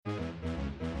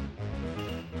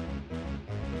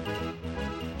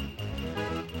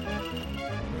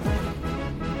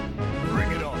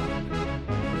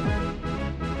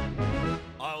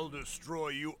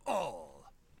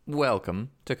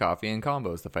Welcome to Coffee and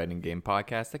Combos, the fighting game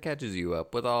podcast that catches you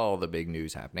up with all the big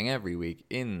news happening every week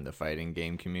in the fighting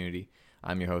game community.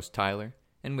 I'm your host, Tyler,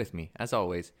 and with me, as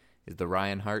always, is the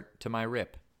Ryan Hart to my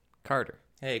Rip, Carter.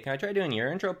 Hey, can I try doing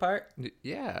your intro part?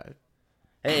 Yeah.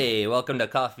 Hey, welcome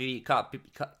to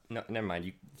No, never mind.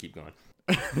 You keep going.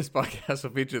 This podcast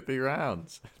will feature 3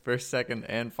 rounds, first, second,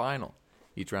 and final.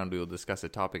 Each round we will discuss a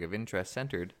topic of interest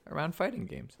centered around fighting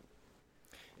games.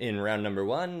 In round number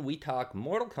 1, we talk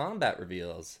Mortal Kombat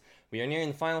reveals. We are nearing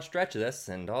the final stretch of this,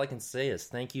 and all I can say is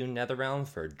thank you, NetherRealm,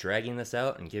 for dragging this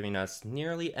out and giving us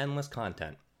nearly endless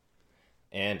content.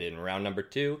 And in round number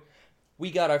 2,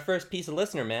 we got our first piece of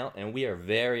listener mail, and we are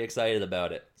very excited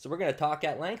about it. So we're going to talk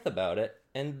at length about it,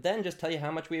 and then just tell you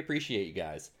how much we appreciate you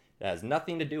guys. It has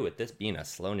nothing to do with this being a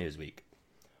slow news week.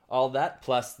 All that,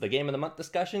 plus the Game of the Month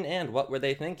discussion and what were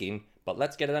they thinking, but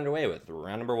let's get it underway with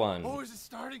round number 1. Oh, is it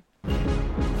starting?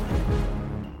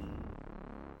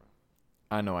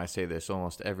 I know I say this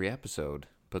almost every episode,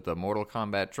 but the Mortal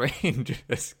Kombat train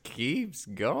just keeps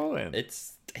going.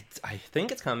 I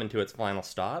think it's coming to its final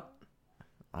stop.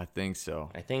 I think so.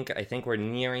 I think we're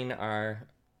nearing our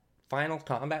final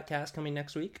combat cast coming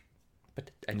next week.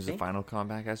 But Is the final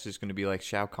combat cast just going to be like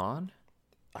Shao Kahn?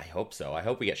 I hope so. I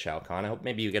hope we get Shao Kahn. I hope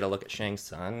maybe you get a look at Shang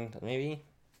Tsung, maybe.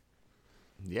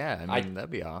 Yeah, I mean, that'd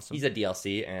be awesome. He's a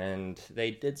DLC, and they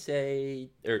didn't say,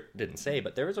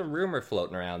 but there was a rumor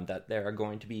floating around that there are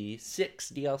going to be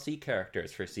 6 DLC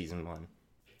characters for Season 1.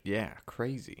 Yeah,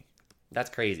 crazy.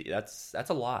 That's crazy. That's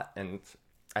a lot, and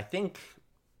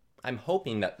I'm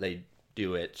hoping that they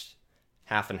do it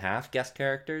half and half, guest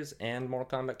characters and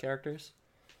Mortal Kombat characters.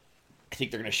 I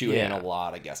think they're going to shoot in a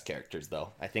lot of guest characters,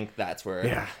 though. I think that's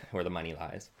where the money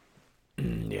lies.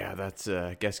 Yeah, that's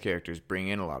guest characters bring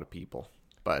in a lot of people.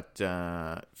 But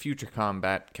future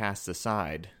combat casts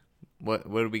aside, what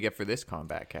did we get for this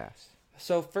combat cast?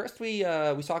 So first we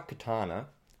saw Katana.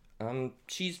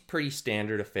 She's pretty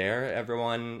standard affair.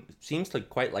 Everyone seems to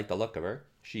quite like the look of her.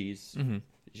 She's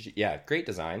great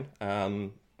design.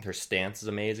 Her stance is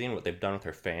amazing. What they've done with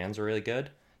her fans are really good.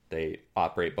 They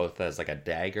operate both as like a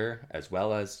dagger as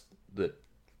well as the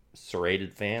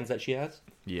serrated fans that she has.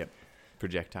 Yep,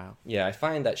 projectile. Yeah, I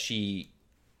find that she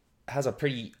has a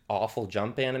pretty awful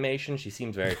jump animation. She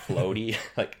seems very floaty.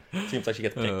 Seems like she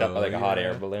gets picked up by like a hot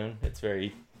air balloon. It's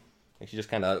very she just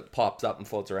kind of pops up and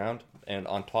floats around. And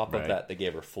on top of that, they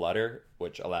gave her flutter,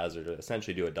 which allows her to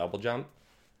essentially do a double jump,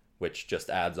 which just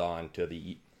adds on to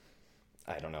the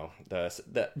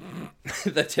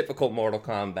the typical Mortal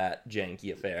Kombat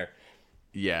janky affair.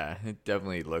 Yeah, it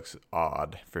definitely looks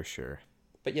odd for sure.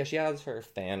 But yeah, she has her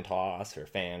fan toss, her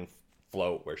fan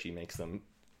float, where she makes them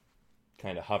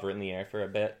kind of hover in the air for a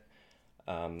bit.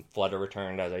 Flutter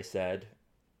returned, as I said.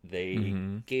 They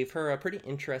gave her a pretty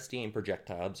interesting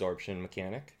projectile absorption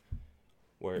mechanic.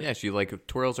 Where she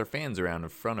twirls her fans around in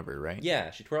front of her, right? Yeah,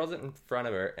 she twirls it in front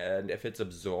of her, and if it's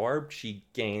absorbed, she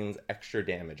gains extra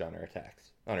damage on her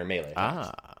attacks, on her melee attacks.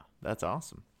 Ah, that's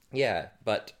awesome. Yeah,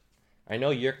 but I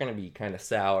know you're going to be kind of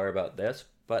sour about this,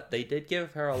 but they did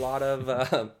give her a lot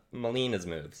of Mileena's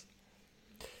moves.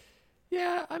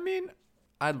 Yeah, I mean,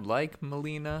 I like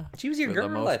Mileena. She was your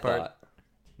girl, I thought.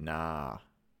 Nah.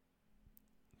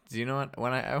 Do you know what?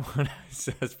 When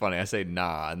it's funny, I say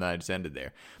nah, and then I just ended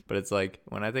there. But it's like,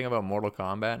 when I think about Mortal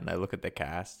Kombat and I look at the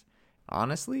cast,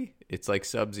 honestly, it's like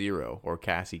Sub-Zero or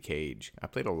Cassie Cage. I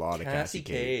played a lot of Cassie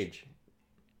Cage.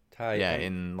 Yeah,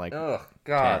 in like... Oh,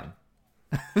 God.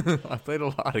 10. I played a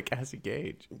lot of Cassie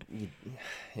Cage.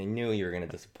 I knew you were going to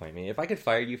disappoint me. If I could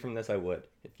fire you from this, I would.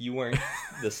 If you weren't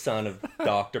the son of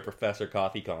Dr. Professor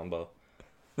Coffee Combo,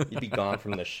 you'd be gone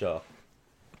from this show.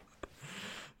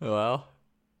 Well,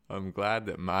 I'm glad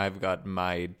that I've got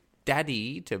my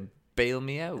daddy to bail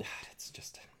me out. It's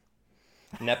just...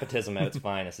 nepotism at its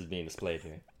finest is being displayed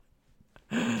here.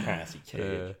 Cassie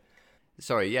Cage.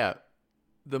 Sorry, yeah.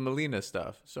 The Mileena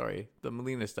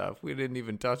stuff. We didn't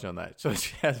even touch on that. So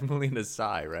she has Melina's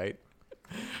Sai, right?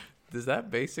 Does that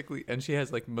basically... And she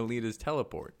has, like, Melina's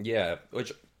teleport. Yeah,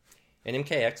 which... In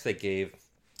MKX, they gave...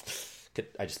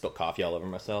 I just spilled coffee all over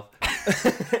myself.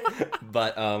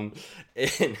 But,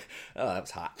 that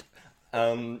was hot.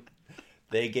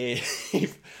 They gave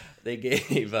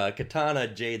Katana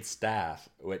Jade's staff,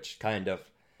 which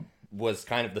was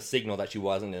the signal that she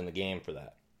wasn't in the game for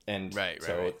that. And right.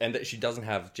 And that she doesn't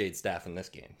have Jade's staff in this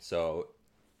game. So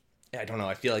I don't know.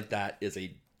 I feel like that is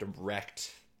a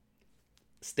direct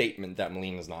statement that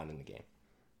Mileena's not in the game.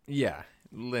 Yeah.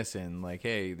 Listen, like,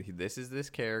 hey, this is this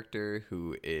character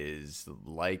who is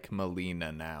like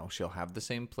Mileena now. She'll have the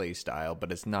same play style,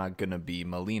 but it's not going to be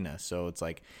Mileena. So it's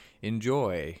like,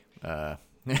 enjoy. Yeah,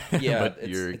 but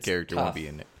your character won't be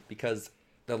in it. because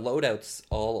the loadouts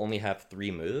all only have 3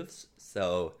 moves.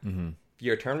 So if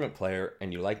you're a tournament player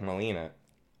and you like Melina,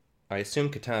 I assume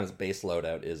Katana's base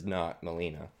loadout is not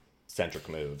Melina-centric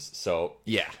moves. So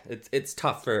Yeah. it's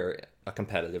tough for a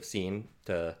competitive scene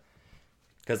to...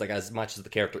 Because, like, as much as the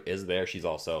character is there, she's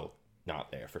also not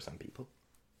there for some people.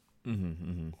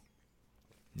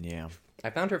 Yeah. I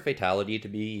found her fatality to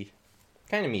be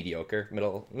kind of mediocre.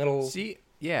 Middle... See,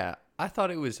 yeah, I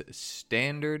thought it was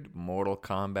standard Mortal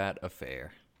Kombat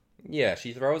affair. Yeah,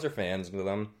 she throws her fans into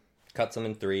them, cuts them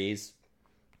in 3s,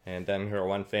 and then her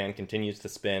one fan continues to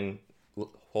spin,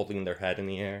 holding their head in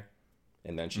the air,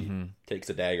 and then she takes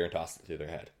a dagger and tosses it through their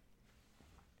head.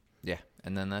 Yeah,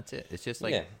 and then that's it. It's just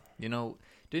like, Yeah. you know,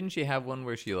 didn't she have one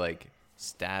where she, like,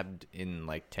 stabbed in,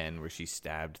 like, 10, where she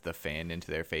stabbed the fan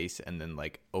into their face and then,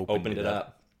 like, opened it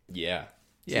up? Yeah.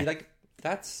 Yeah. See, like,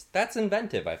 that's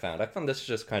inventive, I found. I found this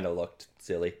just kind of looked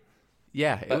silly.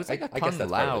 Yeah, it But was like a I guess Kung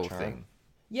that's part of Lao the charm. thing.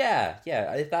 Yeah.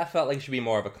 That felt like it should be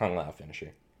more of a Kung Lao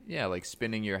finisher. Yeah, like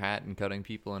spinning your hat and cutting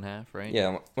people in half, right?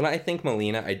 Yeah, when I think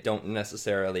Melina, I don't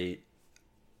necessarily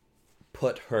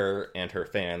put her and her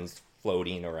fans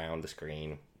floating around the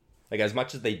screen. Like, as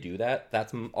much as they do that,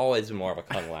 that's always more of a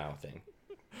Kung Lao thing.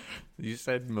 You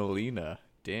said Melina.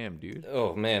 Damn, dude.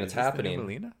 Oh, man, it's Is this the new happening.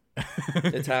 Melina?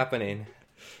 It's happening.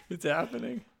 It's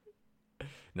happening.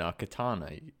 No,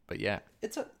 Katana, but yeah.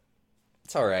 It's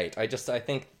all right.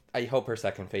 I hope her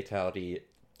second fatality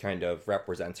kind of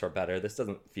represents her better. This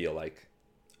doesn't feel like...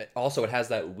 Also, it has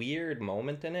that weird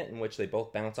moment in it in which they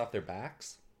both bounce off their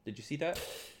backs. Did you see that?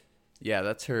 Yeah,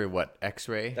 that's her, what,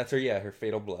 X-ray? That's her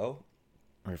fatal blow.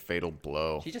 Her fatal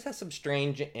blow. She just has some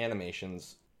strange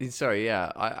animations. Sorry,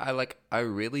 yeah. I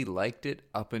really liked it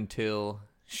up until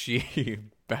she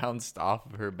bounced off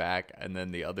of her back and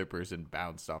then the other person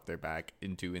bounced off their back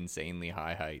into insanely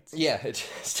high heights. Yeah,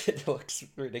 it looks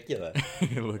ridiculous.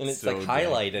 It looks And it's so like dumb.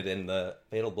 highlighted in the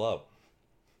fatal blow.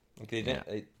 Like they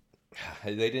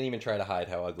didn't even try to hide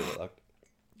how ugly it looked.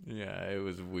 Yeah, it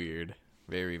was weird.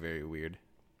 Very, very weird.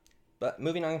 But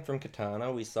moving on from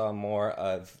Katana, we saw more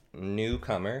of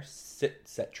newcomer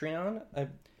Cetrion.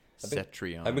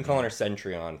 Cetrion. I've been calling her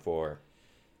Centrion for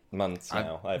months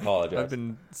now. I apologize. I've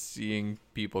been seeing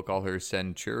people call her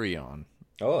Centurion.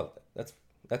 Oh,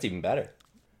 that's even better.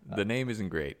 The name isn't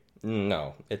great.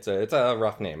 No, it's a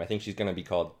rough name. I think she's gonna be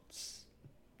called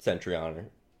Centrion or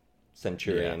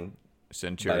Centurion.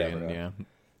 Centurion, By yeah.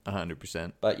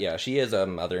 100%. But yeah, she is a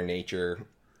Mother Nature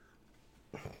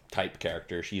type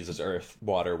character. She's this Earth,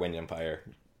 Water, Wind, and Fire.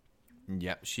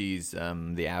 Yep, she's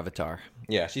the Avatar.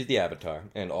 Yeah, she's the Avatar,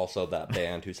 and also that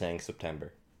band who sang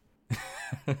September.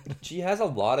 She has a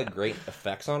lot of great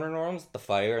effects on her norms, the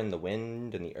fire and the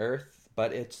wind and the earth,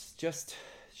 but it's just,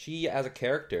 she as a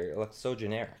character looks so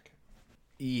generic.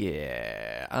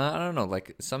 Yeah, I don't know.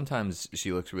 Like, sometimes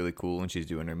she looks really cool when she's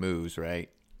doing her moves, right?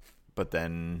 But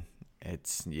then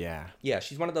it's, yeah. Yeah,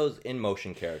 she's one of those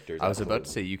in-motion characters. I was about to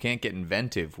say, you can't get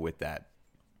inventive with that.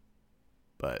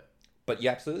 But you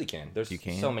absolutely can. There's You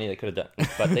can? so many they could have done.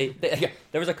 But yeah,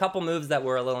 there was a couple moves that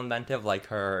were a little inventive, like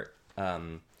her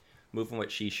move in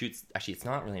which she shoots. Actually, it's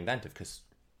not really inventive because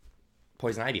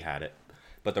Poison Ivy had it,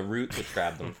 but the roots which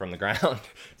grab them from the ground.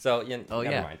 So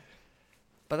never mind.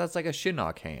 But that's like a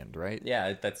Shinnok hand, right?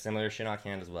 Yeah, that's similar to Shinnok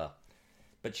hand as well.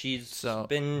 But she's I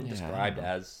been don't described know.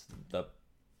 as the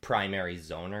primary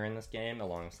zoner in this game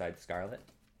alongside Scarlet.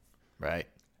 Right.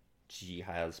 She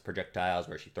has projectiles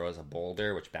where she throws a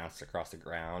boulder which bounces across the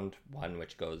ground, one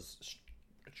which goes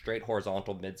straight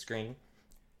horizontal mid-screen,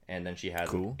 and then she has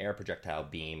Cool. an air projectile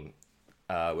beam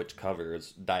which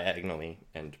covers diagonally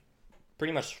and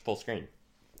pretty much full screen.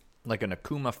 Like an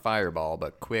Akuma fireball,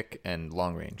 but quick and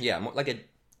long range. Yeah, more like a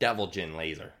Devil Jin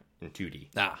laser in 2D.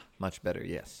 Ah, much better,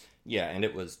 yes. Yeah, and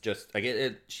it was just like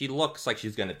she looks like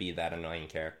she's going to be that annoying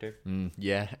character.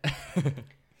 Yeah.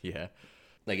 Yeah.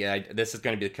 Like, this is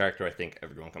going to be the character I think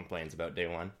everyone complains about day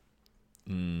one.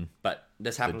 But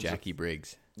this The happens. Jackie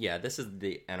Briggs. Yeah, this is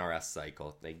the NRS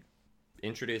cycle. They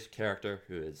introduce a character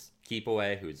who is keep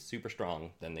away, who is super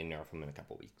strong, then they nerf him in a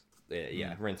couple weeks.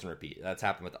 Yeah, rinse and repeat. That's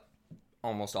happened with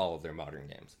almost all of their modern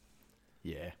games.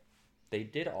 Yeah. They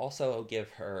did also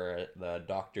give her the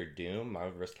Doctor Doom,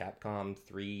 Marvel vs. Capcom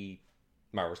 3,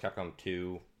 Marvel vs. Capcom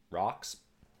 2 rocks.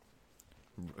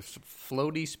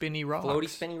 Floaty, spinny rocks. Floaty,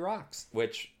 spinny rocks,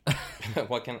 which,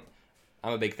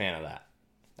 I'm a big fan of that.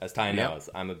 As Ty Yep. knows,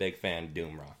 I'm a big fan of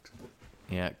Doom rocks.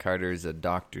 Yeah, Carter's a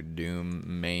Doctor Doom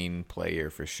main player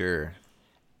for sure.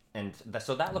 And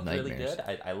so that looked really Nightmares.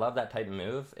 good. I love that type of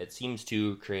move. It seems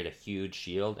to create a huge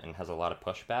shield and has a lot of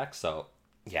pushback. So,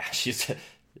 yeah,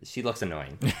 she looks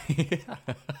annoying.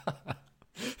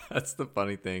 That's the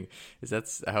funny thing is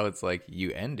that's how it's like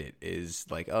you end it is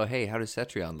like, oh hey, how does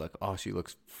Cetrion look? Oh, she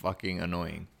looks fucking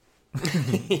annoying.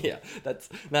 Yeah, that's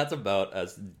about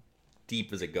as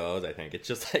deep as it goes. I think it's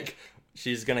just like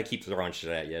she's gonna keep throwing shit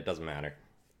at you. It doesn't matter.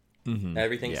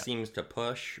 Everything Yeah. seems to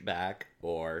push back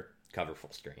or cover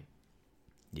full screen.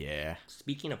 Yeah.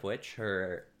 Speaking of which,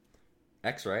 her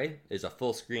X-ray is a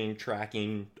full screen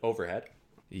tracking overhead.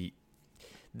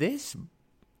 This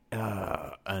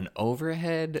an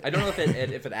overhead. I don't know if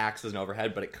it acts as an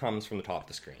overhead, but it comes from the top of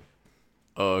the screen.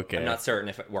 Oh, okay. I'm not certain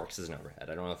if it works as an overhead.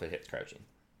 I don't know if it hits crouching.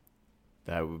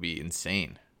 That would be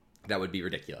insane. That would be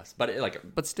ridiculous. But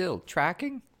But still,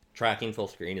 tracking? tracking full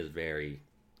screen is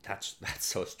that's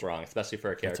so strong, especially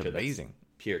for a character that's amazing.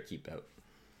 pure keep out.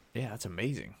 Yeah, that's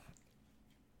amazing.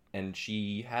 And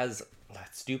she has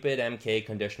that stupid MK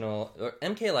conditional. Or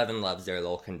MK11 loves their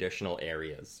little conditional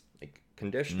areas, like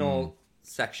conditional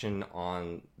section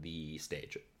on the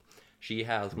stage. She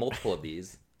has multiple of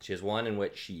these. She has one in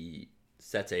which she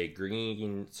sets a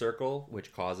green circle,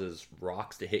 which causes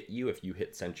rocks to hit you if you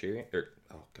hit Centurion.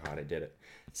 Oh god, I did it.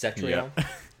 Cetrion.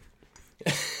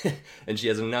 Yeah. And she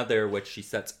has another which she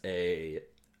sets a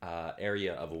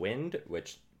area of wind,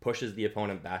 which pushes the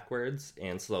opponent backwards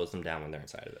and slows them down when they're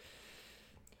inside of it.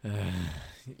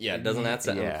 Yeah, doesn't that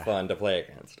sound fun to play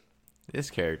against?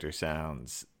 This character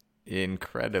sounds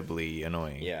incredibly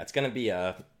annoying. Yeah, it's gonna be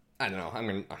I don't know.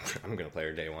 I'm gonna play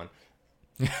her day one.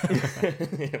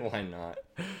 Why not?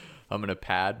 I'm gonna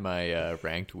pad my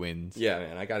ranked wins. Yeah,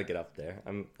 man, I gotta get up there.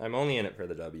 I'm only in it for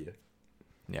the W.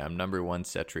 Yeah, I'm number 1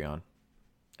 Cetrion.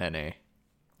 NA.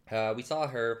 We saw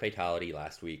her fatality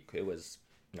last week. It was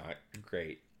not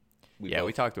great. We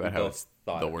talked about how it's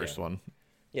the worst one.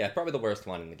 Yeah, probably the worst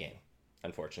one in the game,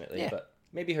 unfortunately. Yeah. But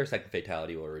maybe her second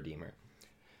fatality will redeem her.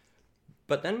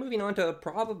 But then moving on to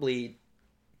probably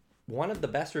one of the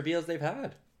best reveals they've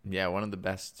had. Yeah, one of the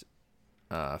best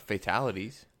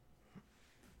fatalities.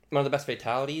 One of the best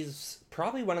fatalities.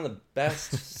 Probably one of the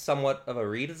best somewhat of a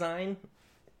redesign.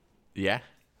 Yeah,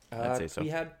 I'd say so. We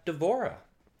had Devora.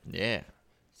 Yeah.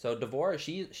 So Devora,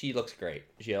 she looks great.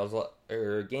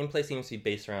 Her gameplay seems to be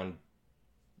based around,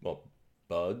 well,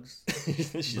 bugs.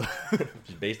 she's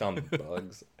based on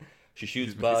bugs. She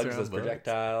shoots bugs as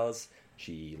projectiles.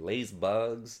 She lays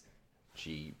bugs.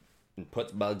 She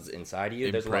puts bugs inside you.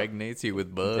 Impregnates you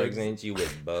with bugs. Impregnates you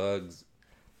with bugs.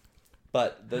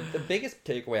 But the biggest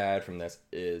takeaway I had from this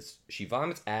is she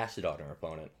vomits acid on her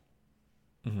opponent.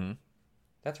 Mm-hmm.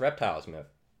 That's Reptile's myth.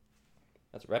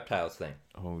 That's Reptile's thing.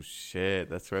 Oh shit,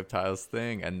 that's Reptile's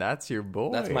thing, and that's your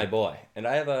boy. That's my boy. And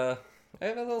I have a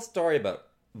little story about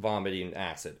vomiting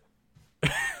acid.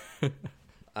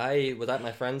 I was at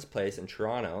my friend's place in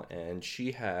Toronto, and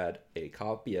she had a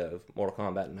copy of Mortal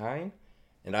Kombat 9,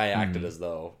 and I acted as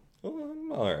though, oh,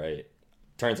 I'm alright.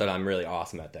 Turns out I'm really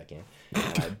awesome at that game.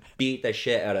 And I beat the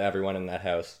shit out of everyone in that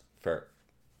house for...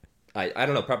 I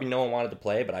don't know, probably no one wanted to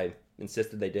play, but I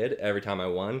insisted they did. Every time I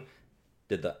won,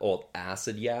 did the old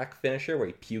acid yak finisher where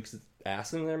he pukes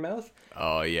acid in their mouth.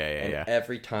 Oh, yeah.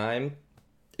 Every time,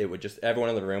 it would just... Everyone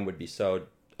in the room would be so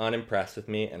unimpressed with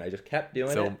me, and I just kept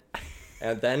doing it.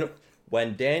 And then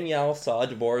when Danielle saw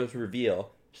Devora's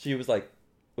reveal, she was like,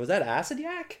 was that acid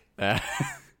yak?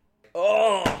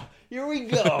 Oh, here we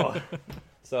go.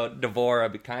 So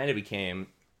Devora kind of became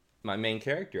my main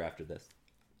character after this.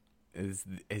 Is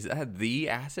that the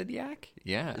acid yak?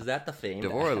 Yeah. Is that the famed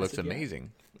Devora looks acid yak?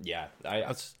 amazing. Yeah,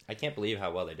 I can't believe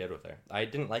how well they did with her. I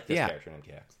didn't like this character in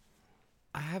MKX.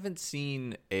 I haven't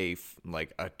seen a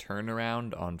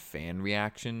turnaround on fan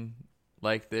reaction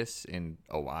like this in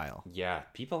a while. Yeah,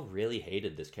 people really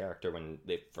hated this character when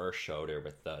they first showed her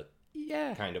with the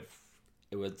kind of...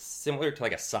 It was similar to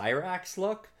like a Cyrax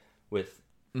look with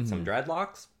some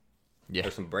dreadlocks or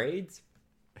some braids.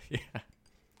 Yeah.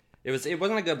 It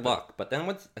wasn't a good look, but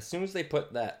then as soon as they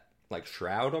put that like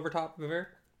shroud over top of her,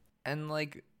 and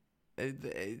like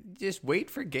just wait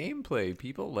for gameplay,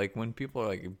 people. Like when people are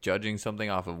like judging something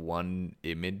off of one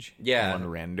image, one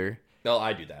render. No,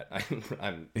 I do that.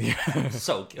 I'm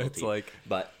so guilty.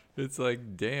 It's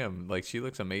like, damn, like she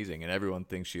looks amazing, and everyone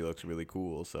thinks she looks really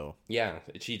cool. So yeah,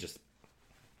 they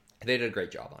did a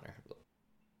great job on her.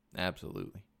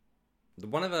 Absolutely.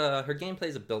 One of her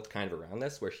gameplays are built kind of around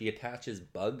this, where she attaches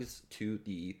bugs to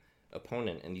the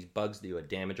opponent, and these bugs do a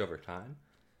damage over time.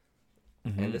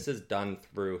 Mm-hmm. And this is done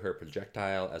through her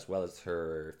projectile as well as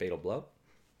her fatal blow.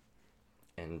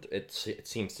 And it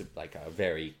seems to like a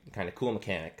very kind of cool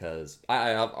mechanic, because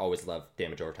I've always loved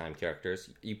damage over time characters.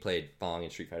 You played Fong in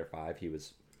Street Fighter V; he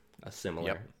was a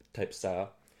similar type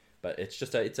style, but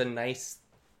it's a nice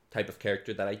type of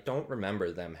character that I don't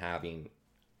remember them having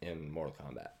in Mortal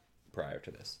Kombat. prior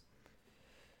to this?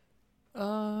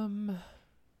 Other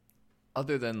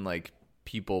than like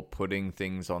people putting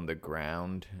things on the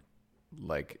ground,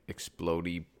 like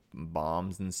explodey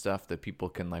bombs and stuff that people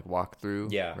can like walk through.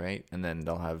 Yeah. Right. And then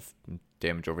they'll have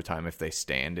damage over time if they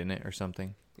stand in it or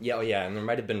something. Yeah, oh yeah, and there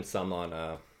might have been some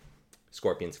on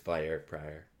Scorpion's Fire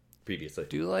previously.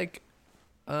 Do you like?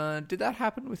 Did that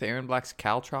happen with Aaron Black's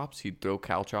caltrops? He'd throw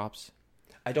caltrops.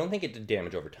 I don't think it did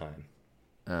damage over time.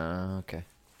 Okay.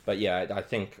 But yeah, I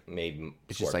think maybe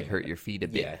It's just like hurt your feet a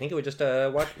bit. Yeah, I think it would just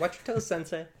watch your toes,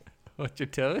 Sensei. Watch your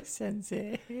toes,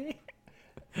 Sensei.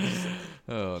 Oh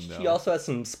no. She also has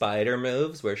some spider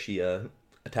moves where she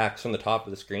attacks from the top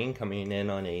of the screen, coming in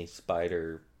on a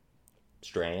spider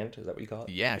strand. Is that what you call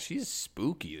it? Yeah, she's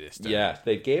spooky this time. Yeah,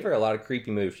 they gave her a lot of creepy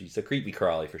moves. She's a creepy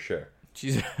crawly for sure.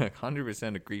 She's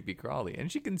 100% a creepy crawly, and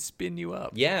she can spin you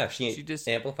up. Yeah, she just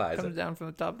amplifies comes it. down from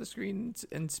the top of the screen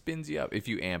and spins you up. If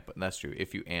you amp, that's true.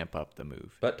 If you amp up the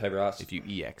move. But Tyros, If you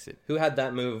EX it. who had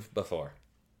that move before?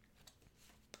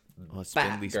 Well,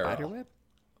 spindly Batgirl. spiderweb?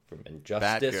 From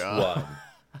Injustice Batgirl.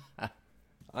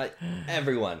 1.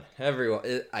 Everyone.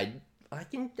 I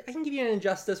can give you an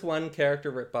Injustice 1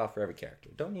 character ripoff for every character.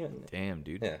 Don't even. Damn,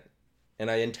 dude. Yeah, and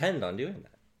I intend on doing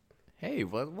that. Hey,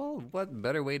 what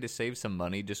better way to save some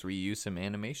money? Just reuse some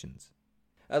animations.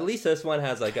 At least this one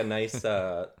has like a nice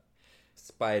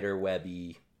spider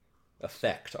webby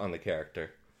effect on the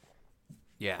character.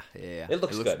 Yeah. It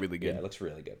looks good. Really good. Yeah, it looks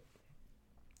really good.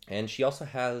 And she also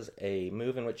has a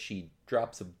move in which she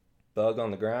drops a bug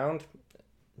on the ground.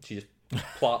 She just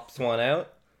plops one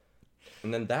out.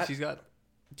 And then She's got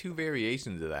 2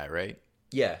 variations of that, right?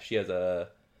 Yeah, she has a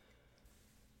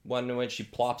one in which she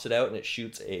plops it out and it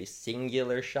shoots a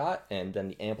singular shot, and then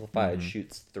the amplified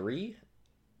shoots 3.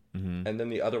 Mm-hmm. And then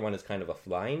the other one is kind of a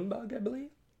flying bug, I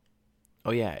believe. Oh,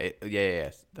 yeah.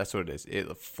 Yeah. That's what it is.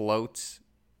 It floats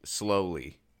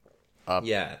slowly up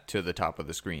to the top of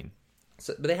the screen.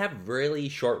 So, but they have really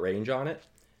short range on it.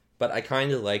 But I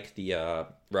kind of like the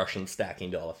Russian stacking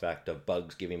doll effect of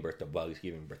bugs giving birth to bugs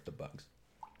giving birth to bugs.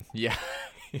 Yeah.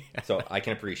 So I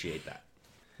can appreciate that.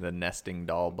 The nesting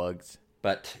doll bugs.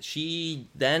 But she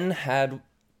then had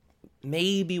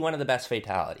maybe one of the best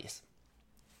fatalities.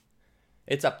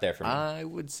 It's up there for me. I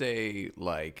would say,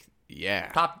 like,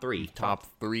 yeah. Top 3. Top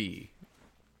 3.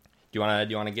 Do you want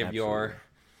to give your Absolutely.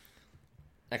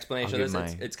 explanation I'll of give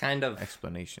this? my It's kind of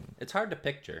explanation. It's hard to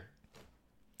picture.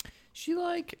 She,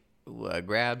 like,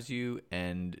 grabs you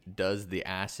and does the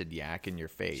acid yak in your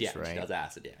face, Yeah, right? she does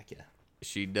acid yak, yeah.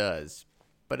 She does.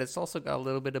 But it's also got a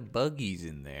little bit of buggies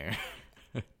in there.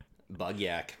 Bug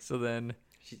yak. So then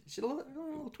She's a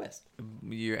little twist.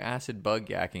 you're acid bug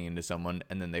yakking into someone,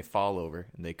 and then they fall over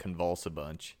and they convulse a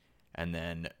bunch, and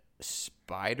then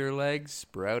spider legs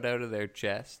sprout out of their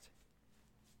chest,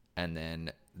 and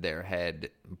then their head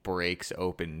breaks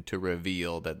open to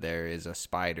reveal that there is a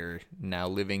spider now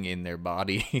living in their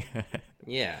body.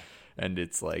 Yeah. And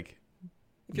it's like,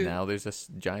 you're- now there's a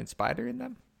giant spider in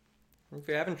them? If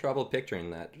you're having trouble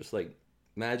picturing that, just like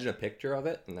imagine a picture of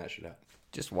it and that should help.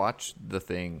 Just watch The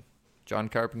Thing. John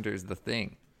Carpenter's The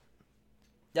Thing.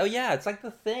 Oh yeah, it's like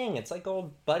The Thing. It's like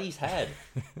old Buddy's head.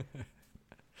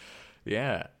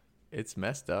 Yeah, it's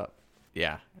messed up.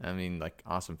 Yeah, I mean, like,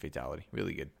 awesome fatality.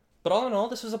 Really good. But all in all,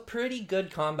 this was a pretty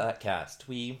good combat cast.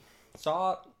 We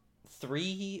saw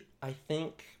 3, I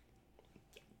think,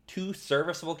 2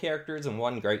 serviceable characters and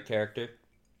 1 great character.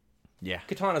 Yeah.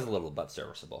 Katana's a little above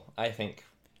serviceable. I think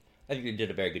we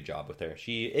did a very good job with her.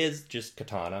 She is just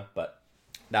Katana, but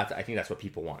I think that's what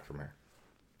people want from her.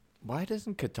 Why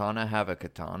doesn't Katana have a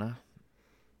katana?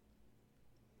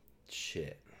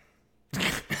 Shit.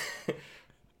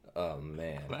 Oh,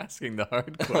 man. I'm asking the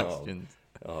hard questions.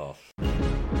 Oh.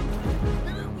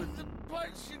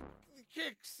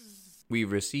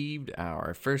 We've received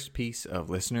our first piece of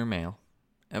listener mail,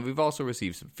 and we've also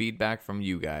received some feedback from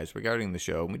you guys regarding the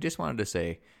show. We just wanted to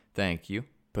say thank you.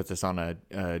 Puts us on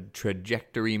a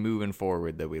trajectory moving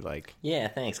forward that we like. Yeah,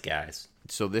 thanks, guys.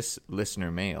 So this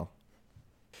listener mail,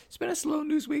 it's been a slow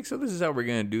news week, so this is how we're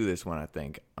going to do this one, I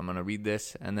think. I'm going to read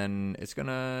this, and then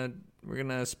we're going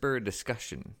to spur a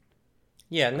discussion.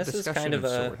 Yeah, and this is kind of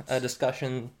sorts. a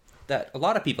discussion that a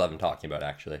lot of people have been talking about,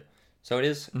 actually. So it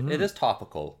is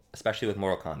topical, especially with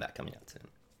Mortal Kombat coming out soon.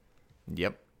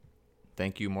 Yep.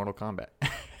 Thank you, Mortal Kombat.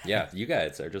 Yeah, you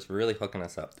guys are just really hooking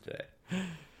us up today.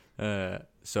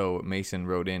 So Mason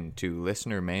wrote in to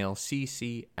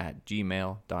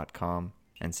listenermailcc@gmail.com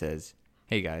and says,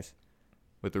 "Hey guys,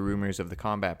 with the rumors of the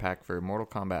combat pack for Mortal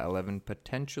Kombat 11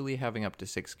 potentially having up to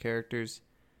 6 characters,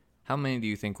 how many do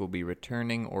you think will be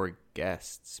returning or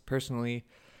guests? Personally,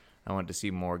 I want to see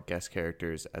more guest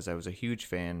characters as I was a huge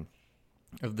fan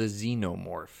of the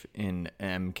Xenomorph in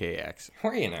MKX.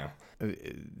 Where are you now?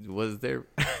 Was there...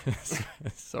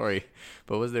 Sorry,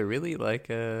 but was there really, like,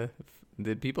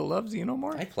 did people love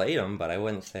Xenomorph? I played them, but I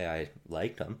wouldn't say I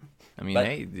liked them. I mean, But,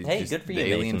 hey, it's hey, just good for the you,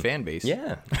 alien Nathan. fan base.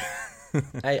 Yeah.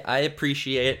 I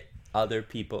appreciate other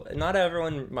people. Not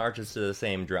everyone marches to the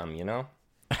same drum, you know?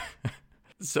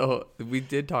 So we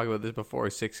did talk about this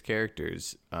before, 6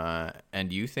 characters.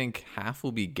 And you think half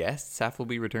will be guests, half will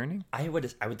be returning? I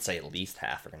would say at least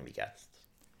half are going to be guests.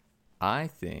 I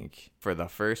think for the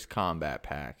first combat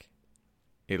pack,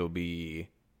 it'll be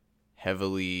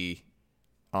heavily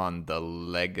on the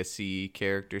legacy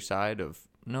character side of...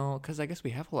 No, because I guess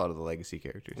we have a lot of the legacy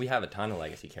characters. We have a ton of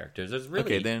legacy characters. There's really...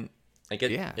 Okay, then... Like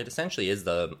it, yeah. it essentially is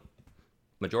the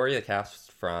majority of the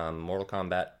cast from Mortal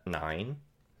Kombat 9.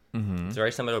 Mm-hmm. It's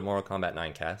very similar to Mortal Kombat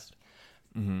 9 cast.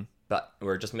 Mm-hmm. But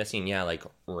we're just missing, like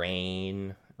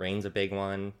Rain. Rain's a big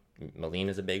one.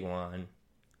 Melina's a big one.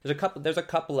 There's a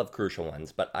couple of crucial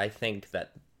ones, but I think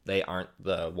that they aren't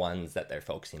the ones that they're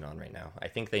focusing on right now. I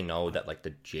think they know that like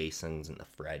the Jasons and the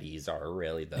Freddys are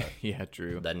really the Yeah,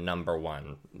 true. the number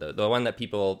one. The one that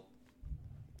people,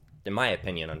 in my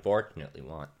opinion, unfortunately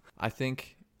want. I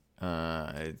think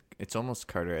it's almost,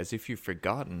 Carter, as if you've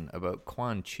forgotten about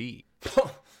Quan Chi.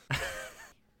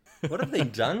 What have they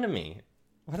done to me?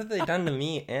 What have they done to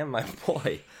me and my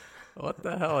boy? What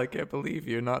the hell? I can't believe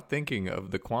you're not thinking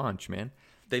of the Quanch, man.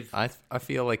 I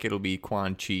feel like it'll be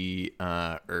Quan Chi,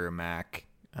 Ermac,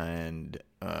 and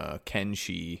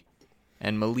Kenshi,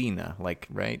 and Melina, like,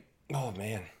 right? Oh,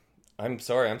 man. I'm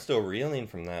sorry. I'm still reeling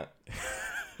from that.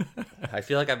 I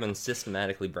feel like I've been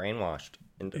systematically brainwashed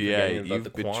into forgetting about the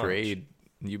Quanch.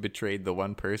 You betrayed the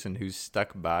one person who's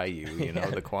stuck by you,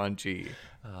 the Quan Chi.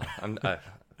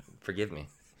 Forgive me.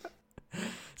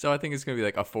 So I think it's going to be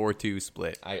like a 4-2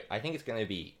 split. I think it's going to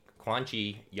be Quan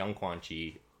Chi, young Quan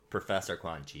Chi, Professor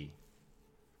Quan Chi.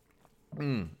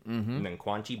 Mm-hmm. And then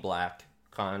Quan Chi Black,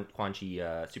 Quan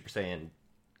Chi Super Saiyan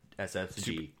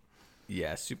SSG.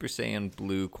 Super Saiyan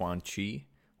Blue Quan Chi,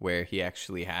 where he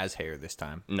actually has hair this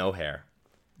time. No hair.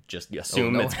 Just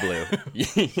assume it's blue.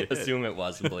 You assume it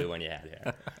was blue when you had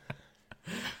hair.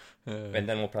 And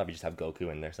then we'll probably just have Goku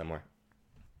in there somewhere.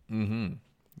 Mm-hmm.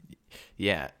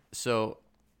 Yeah. So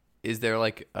is there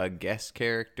like a guest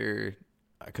character?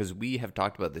 Because we have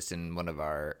talked about this in one of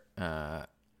our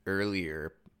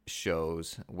earlier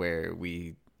shows where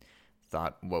we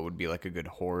thought what would be like a good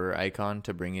horror icon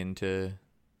to bring into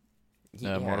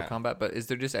Mortal Kombat. But is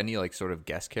there just any like sort of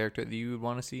guest character that you would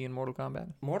want to see in Mortal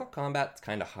Kombat? Mortal Kombat's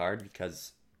kind of hard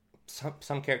because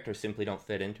some characters simply don't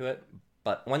fit into it.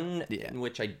 But one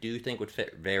which I do think would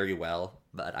fit very well,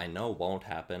 but I know won't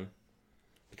happen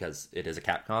because it is a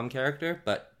Capcom character,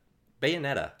 but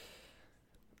Bayonetta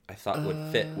I thought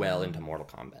would fit well into Mortal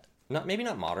Kombat. Maybe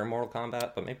not modern Mortal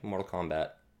Kombat, but maybe Mortal Kombat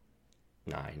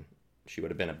 9. She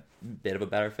would have been a bit of a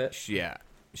better fit. Yeah,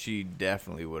 she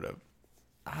definitely would have.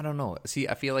 I don't know. See,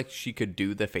 I feel like she could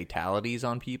do the fatalities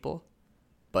on people,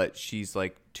 but she's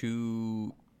like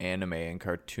too anime and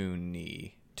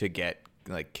cartoony to get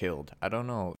like killed. I don't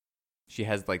know. She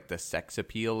has like the sex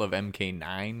appeal of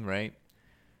MK9, right?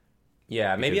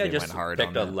 Yeah, maybe I Because just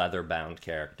picked a leather-bound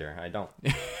character. I don't.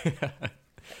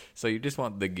 So you just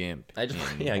want the Gimp.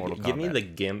 Give me the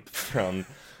Gimp from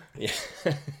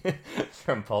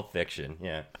from Pulp Fiction.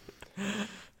 Yeah.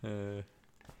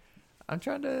 I'm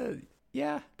trying to.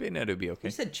 Yeah, Bayonetta would be okay.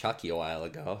 You said Chucky a while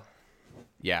ago.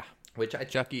 Yeah. Which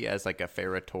Chucky as like a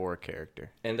Ferrator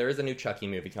character. And there is a new Chucky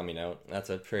movie coming out. That's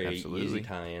a pretty easy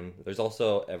tie-in. There's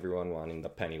also everyone wanting the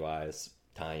Pennywise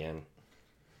tie-in.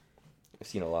 I've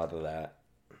seen a lot of that.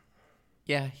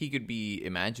 Yeah, he could be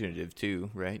imaginative too,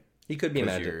 right? He could be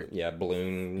imaginative. Yeah,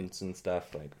 balloons and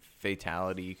stuff. Like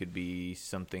fatality could be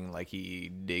something like he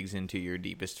digs into your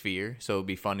deepest fear. So it'd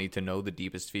be funny to know the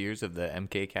deepest fears of the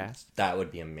MK cast. That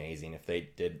would be amazing if they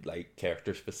did like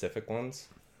character-specific ones.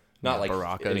 Not like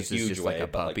Baraka's in a huge just way, like a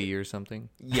but puppy or something.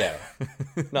 Yeah,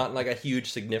 not in like a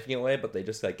huge significant way, but they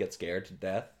just like get scared to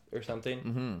death or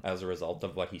something as a result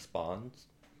of what he spawns.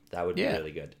 That would be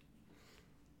really good.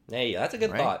 Hey, that's a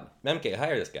good thought. MK,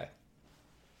 hire this guy.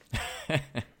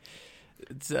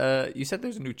 It's you said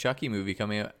there's a new Chucky movie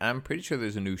coming out. I'm pretty sure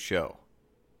there's a new show.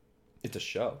 It's a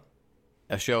show.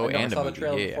 A show and a movie. I saw the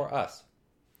trailer before us.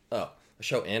 Oh, a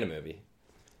show and a movie.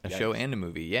 A show and a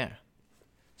movie, yeah.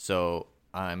 So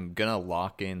I'm gonna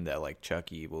lock in that like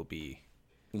Chucky will be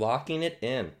locking it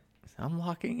in. I'm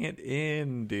locking it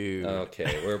in, dude.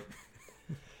 Okay,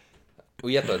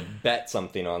 we have to bet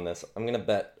something on this. I'm gonna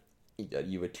bet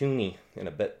you a toonie and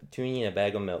a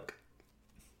bag of milk.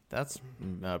 That's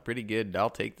pretty good. I'll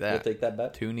take that. You'll take that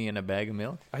bet? Toonie and a bag of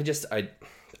milk? I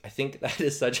I think that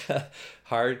is such a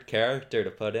hard character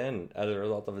to put in as a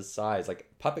result of his size. Like,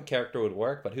 puppet character would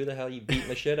work, but who the hell are you beating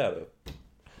the shit out of?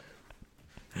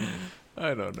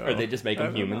 I don't know. Or they just make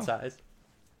him human size?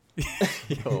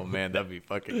 Oh man, that'd be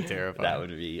fucking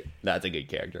terrifying. That's a good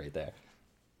character right there.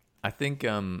 I think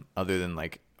other than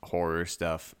like horror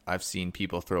stuff, I've seen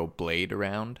people throw Blade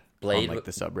around Blade, on like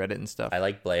the subreddit and stuff. I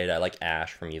like Blade. I like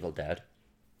Ash from Evil Dead.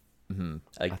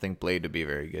 I think Blade would be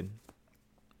very good.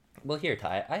 Well, here,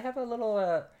 Ty, I have a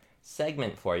little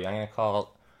segment for you. I'm going to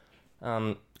call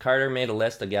Carter made a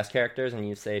list of guest characters, and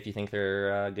you say if you think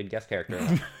they're a good guest character or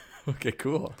not. Okay,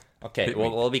 cool. Okay,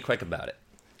 we'll be quick about it.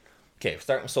 Okay,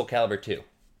 starting with Soul Calibur 2.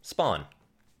 Spawn.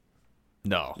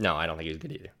 No. No, I don't think he's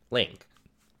good either. Link.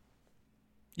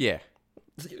 Yeah.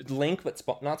 Link, but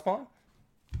not Spawn?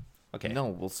 Okay. No,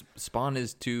 well, Spawn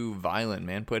is too violent,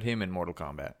 man. Put him in Mortal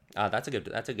Kombat. That's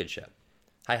a good show.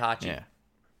 Heihachi. Yeah.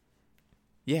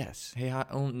 Yes. Hey,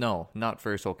 oh, no, not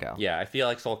for Soul Cal. Yeah, I feel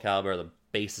like Soul Calibur, the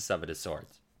basis of it is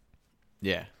swords.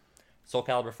 Yeah. Soul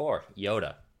Calibur 4,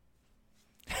 Yoda.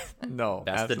 No,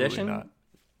 Best absolutely edition? not.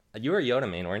 You were a Yoda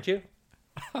main, weren't you?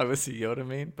 I was a Yoda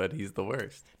main, but he's the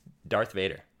worst. Darth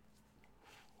Vader.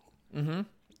 Mm-hmm.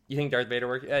 You think Darth Vader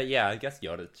works? Yeah, I guess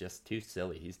Yoda's just too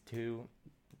silly. He's too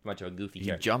much of a goofy He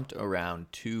character. jumped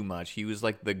around too much. He was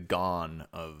like the Gon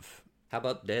of... How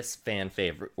about this fan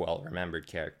favorite, well-remembered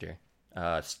character?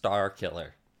 Star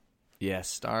Killer. Yeah,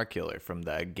 Star Killer from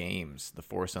the games, The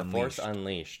Force Unleashed. Force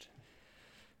Unleashed.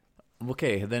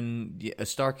 Okay, then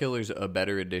Star Killer's a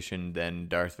better addition than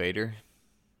Darth Vader.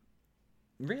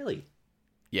 Really?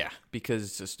 Yeah,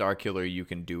 because a Star Killer you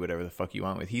can do whatever the fuck you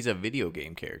want with. He's a video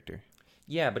game character.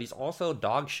 Yeah, but he's also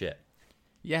dog shit.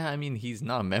 Yeah, I mean, he's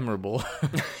not memorable.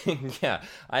 Yeah,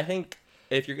 I think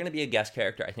if you're going to be a guest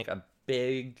character, I think a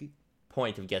big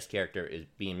point of guest character is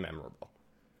being memorable.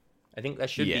 I think that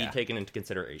should be taken into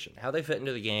consideration. How they fit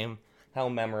into the game, how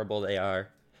memorable they are,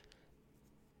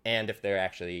 and if they're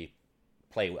actually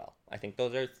play well. I think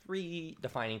those are 3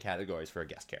 defining categories for a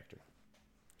guest character.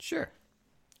 Sure.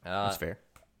 That's fair.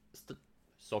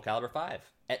 Soul Calibur 5,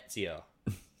 Ezio.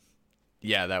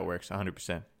 Yeah, that works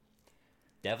 100%.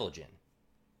 Devil Jin.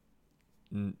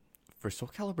 For Soul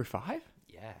Calibur 5?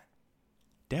 Yeah.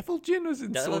 Devil Jin was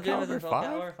in Soul Calibur 5? Soul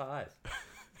Calibur 5.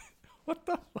 What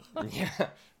the fuck? Yeah.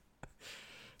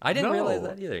 I didn't realize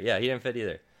that either. Yeah, he didn't fit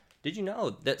either. Did you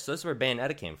know that, so this is where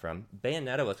Bayonetta came from.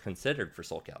 Bayonetta was considered for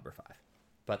Soul Calibur 5,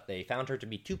 but they found her to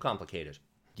be too complicated.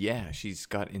 Yeah, she's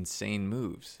got insane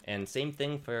moves. And same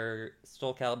thing for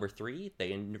Soul Calibur 3.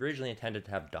 They originally intended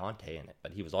to have Dante in it,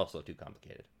 but he was also too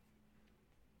complicated.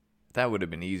 That would have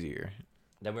been easier.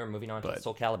 Then we were moving on to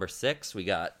Soul Calibur 6. We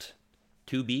got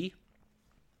 2B.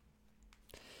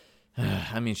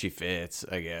 I mean, she fits,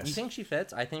 I guess. You think she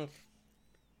fits? I think...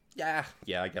 Yeah,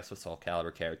 I guess with Soul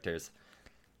Calibur characters,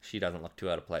 she doesn't look too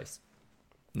out of place.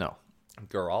 No.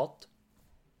 Geralt?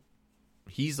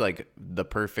 He's like the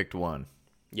perfect one.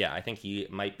 Yeah, I think he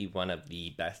might be one of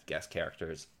the best guest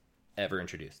characters ever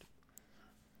introduced.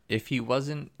 If he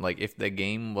wasn't, like, if the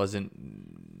game wasn't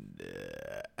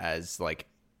as, like,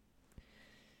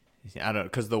 I don't know,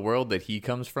 because the world that he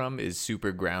comes from is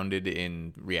super grounded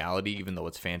in reality, even though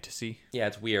it's fantasy. Yeah,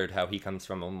 it's weird how he comes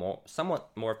from a somewhat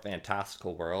more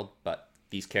fantastical world, but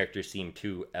these characters seem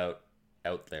too out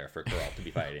there for Geralt to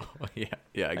be fighting. Yeah,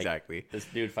 exactly. Like, this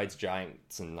dude fights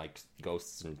giants and, like,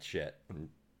 ghosts and shit, and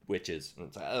witches. And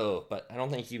it's like, oh, but I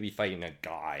don't think he'd be fighting a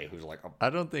guy who's like... I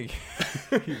don't think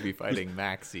he'd be fighting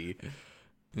Maxi.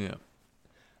 Yeah.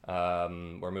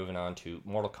 We're moving on to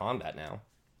Mortal Kombat now.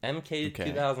 MK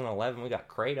 2011, we got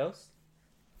Kratos.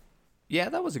 Yeah,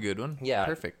 that was a good one. Yeah.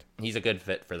 Perfect. He's a good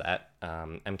fit for that.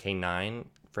 MK9,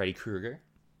 Freddy Krueger.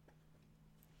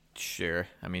 Sure.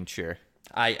 I mean, sure.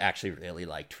 I actually really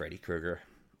liked Freddy Krueger.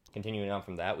 Continuing on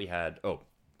from that, we had...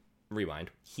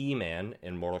 rewind. He-Man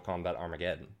in Mortal Kombat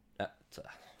Armageddon.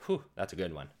 That's a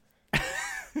good one.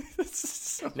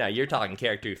 Now, you're talking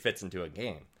character who fits into a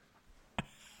game.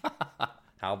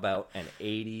 How about an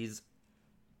 80s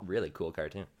really cool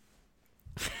cartoon?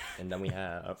 And then we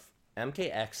have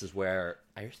MKX is where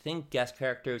I think guest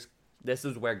characters... This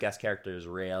is where guest characters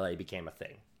really became a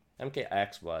thing.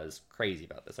 MKX was crazy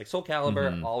about this. Like, Soul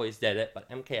Calibur always did it, but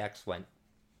MKX went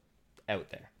out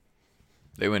there.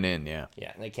 They went in, yeah.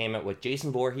 Yeah, and they came out with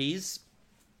Jason Voorhees,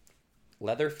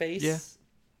 Leatherface, Yeah.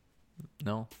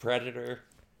 No. Predator,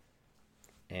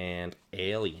 and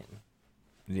Alien.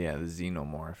 Yeah, the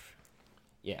Xenomorph.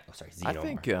 Yeah, Xenomorph. I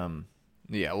think,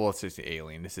 yeah, well, it's just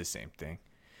Alien. It's the same thing.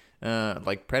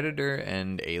 Like, Predator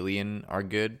and Alien are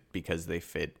good because they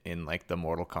fit in, like, the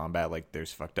Mortal Kombat, like,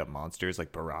 there's fucked up monsters,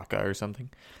 like Baraka or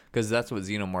something. Because that's what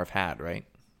Xenomorph had, right?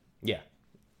 Yeah.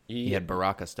 He had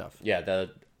Baraka stuff. Yeah,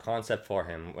 the concept for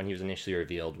him when he was initially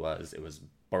revealed was it was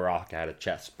Baraka had a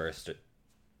chest burster.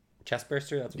 Chest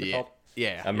burster, that's what they're called?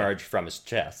 Yeah. Emerged from his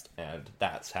chest, and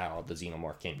that's how the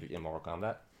Xenomorph came to be in Mortal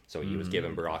Kombat. So he was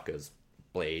given Baraka's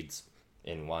blades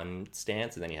in one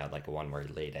stance, and then he had like a one where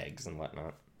he laid eggs and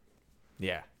whatnot.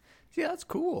 Yeah. Yeah, that's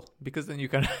cool because then you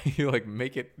kind of you like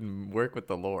make it work with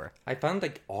the lore. I found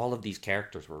like all of these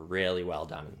characters were really well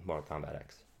done in Mortal Kombat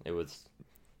X. It was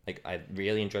like I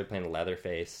really enjoyed playing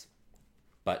Leatherface,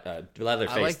 but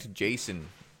Leatherface. I liked Jason.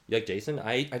 You like Jason?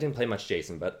 I didn't play much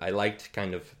Jason, but I liked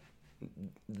kind of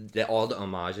all the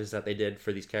homages that they did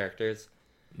for these characters.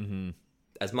 Mm-hmm.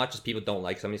 As much as people don't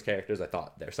like some of these characters, I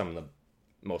thought they're some of the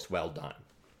most well done.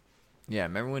 Yeah,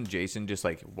 remember when Jason just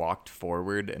like walked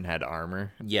forward and had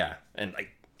armor? Yeah, and like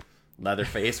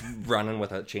Leatherface running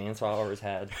with a chainsaw over his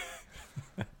head.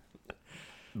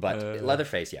 But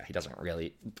Leatherface, yeah, he doesn't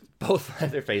really. Both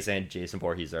Leatherface and Jason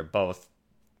Voorhees are both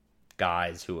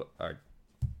guys who are,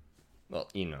 well,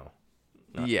 you know.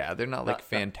 Yeah, they're not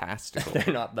fantastical.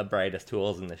 They're not the brightest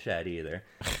tools in the shed either.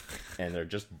 And they're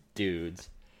just dudes.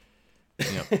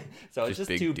 Yep. So it's just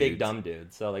big two dudes. big dumb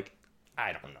dudes. So, like,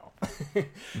 I don't know.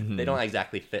 They don't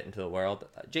exactly fit into the world.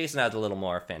 Jason has a little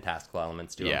more fantastical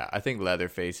elements to him. Yeah, I think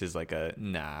Leatherface is like a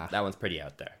nah. That one's pretty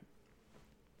out there.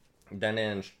 Then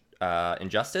in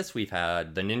Injustice, we've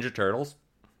had the Ninja Turtles.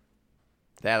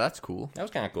 Yeah, that's cool. That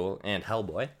was kind of cool. And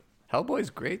Hellboy. Hellboy's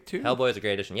great too. Hellboy's a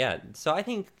great addition, yeah. So I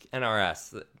think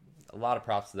NRS, a lot of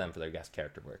props to them for their guest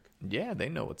character work. Yeah, they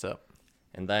know what's up.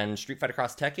 And then Street Fighter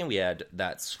Cross Tekken, we had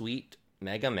that sweet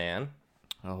Mega Man.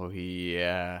 Oh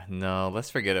yeah, no,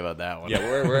 let's forget about that one. Yeah,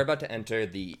 we're about to enter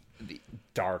the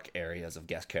dark areas of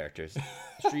guest characters.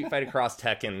 Street Fighter Cross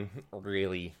Tekken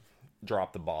really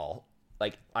dropped the ball.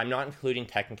 Like, I'm not including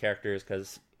Tekken characters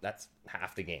because that's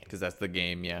half the game. Because that's the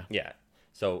game. Yeah. Yeah.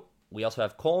 So we also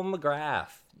have Cole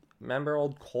McGrath. Remember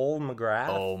old Cole McGrath?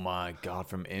 Oh my god,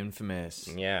 from Infamous.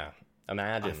 Yeah.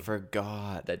 Imagine. I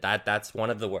forgot. That's one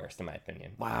of the worst in my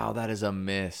opinion. Wow, that is a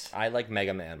miss. I like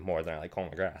Mega Man more than I like Cole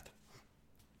McGrath.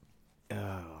 Oh,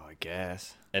 I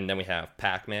guess. And then we have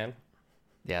Pac-Man.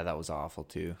 Yeah, that was awful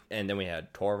too. And then we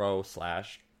had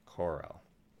Toro/Koro.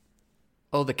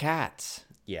 Oh, the cats.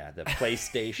 Yeah, the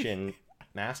PlayStation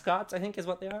mascots, I think is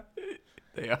what they are.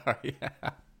 They are, yeah.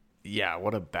 Yeah,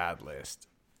 what a bad list.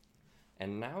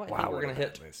 And now I think we're going to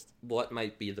hit list. what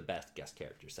might be the best guest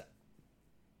character set.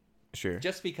 Sure.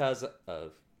 Just because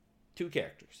of two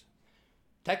characters.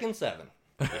 Tekken 7.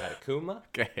 We had Akuma,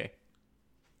 Okay.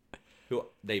 who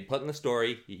they put in the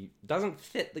story. He doesn't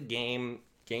fit the game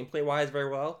gameplay-wise very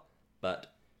well,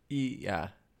 but Yeah.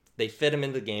 they fit him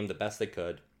into the game the best they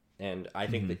could. And I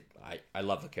think that I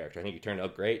love the character. I think he turned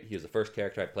out great. He was the first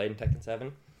character I played in Tekken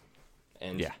 7.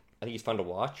 And Yeah. I think he's fun to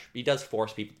watch. He does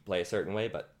force people to play a certain way,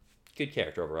 but good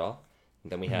character overall.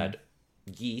 And then we had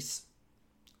Geese.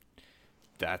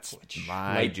 That's Which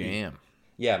my might be- jam.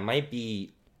 Yeah, might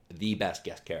be the best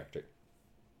guest character.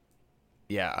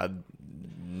 Yeah,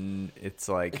 it's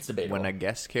like It's debatable. when a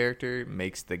guest character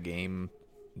makes the game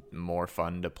more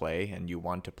fun to play and you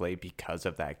want to play because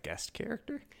of that guest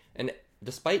character. And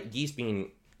despite Geese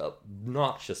being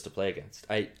obnoxious to play against,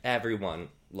 everyone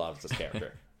loves this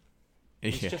character.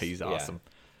 He's awesome.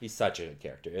 He's such a good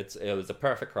character. It was a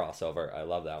perfect crossover. I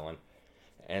love that one.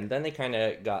 And then they kind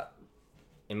of got,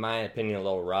 in my opinion, a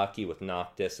little rocky with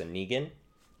Noctis and Negan.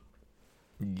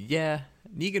 Yeah,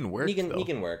 Negan worked though.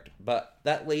 Negan worked, but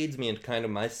that leads me into kind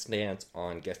of my stance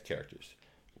on guest characters,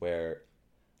 where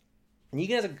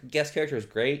Negan as a guest character is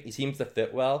great. He seems to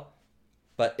fit well,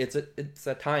 but it's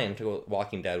a tie-in to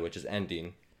Walking Dead, which is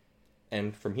ending,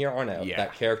 and from here on out,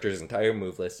 that character's entire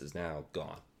move list is now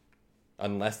gone,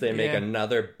 unless they make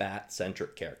another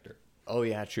Bat-centric character. Oh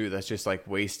yeah, true. That's just like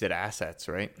wasted assets,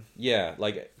 right? Yeah,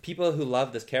 like people who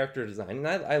love this character design, and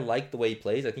I like the way he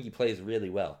plays. I think he plays really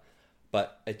well.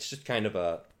 But it's just kind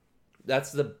of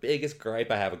that's the biggest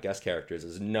gripe I have with guest characters,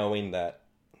 is knowing that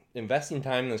investing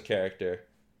time in this character,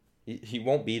 he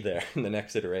won't be there in the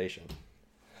next iteration.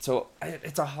 So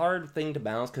it's a hard thing to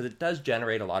balance because it does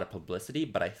generate a lot of publicity,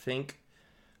 but I think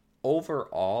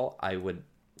overall I would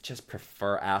just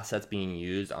prefer assets being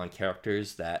used on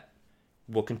characters that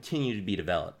will continue to be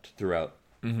developed throughout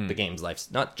the game's life,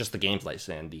 not just the game's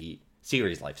lifespan, the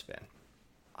series lifespan.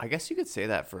 I guess you could say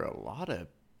that for a lot of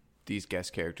these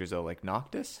guest characters though, like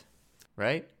Noctis,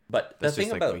 right? But That's the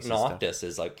just, thing like, about wasted stuff. Noctis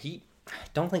is like I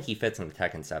don't think he fits in the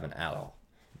Tekken 7 at all.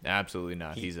 Absolutely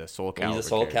not. He's a Soul Calibur. He's a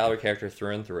Soul Calibur character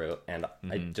through and through, and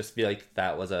I just feel like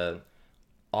that was a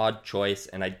odd choice,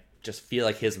 and I just feel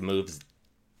like his moves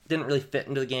didn't really fit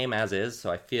into the game as is,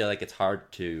 so I feel like it's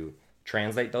hard to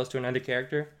translate those to another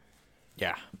character.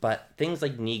 Yeah. But things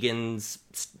like Negan's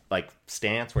like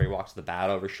stance, where he walks the bat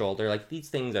over his shoulder, like these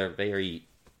things are very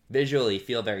visually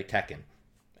feel very Tekken,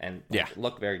 and like, Yeah.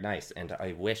 look very nice. And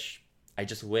I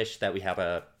just wish that we have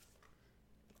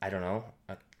I don't know,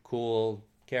 a cool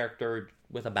character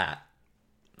with a bat,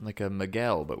 Like a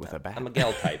Miguel, but with a bat. a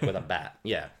Miguel type with a bat,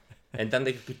 yeah. And then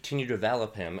they could continue to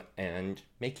develop him and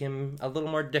make him a little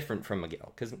more different from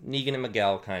Miguel, because Negan and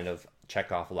Miguel kind of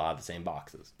check off a lot of the same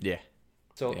boxes. Yeah.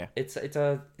 So Yeah. it's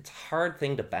a hard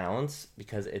thing to balance,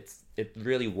 because it's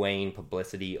really weighing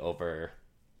publicity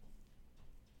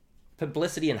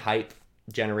and hype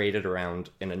generated around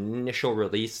an initial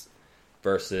release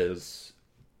versus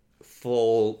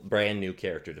full brand new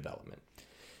character development.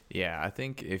 Yeah, I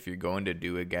think if you're going to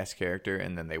do a guest character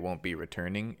and then they won't be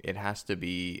returning, it has to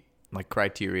be like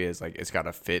criteria is like it's got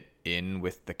to fit in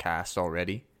with the cast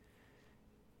already.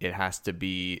 It has to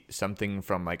be something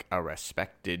from like a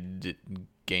respected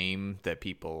game that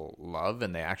people love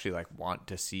and they actually like want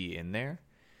to see in there.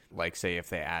 Like say if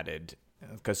they added,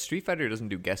 because Street Fighter doesn't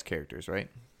do guest characters, right?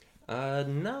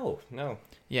 No.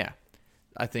 Yeah.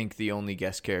 I think the only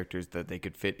guest characters that they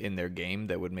could fit in their game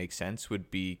that would make sense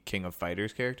would be King of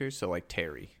Fighters characters. So like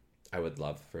Terry. I would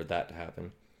love for that to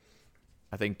happen.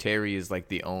 I think Terry is like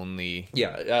the only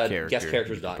Yeah, character guest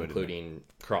characters you could not put in including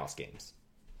cross games.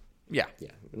 Yeah.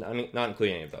 Yeah, I mean, not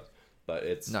including any of those. But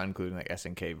it's Not including like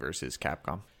SNK versus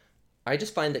Capcom. I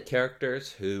just find that characters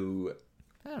who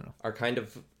I don't know. are kind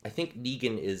of, I think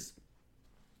Negan is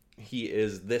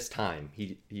this time.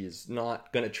 He is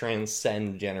not going to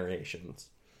transcend generations.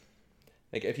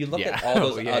 Like if you look Yeah. at all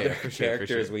those Yeah, other for sure,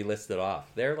 characters we listed off,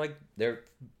 they're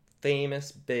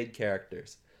famous big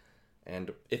characters.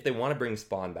 And if they want to bring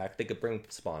Spawn back, they could bring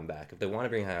Spawn back. If they want to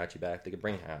bring Heihachi back, they could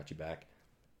bring Heihachi back.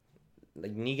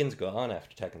 Like Negan's gone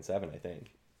after Tekken 7, I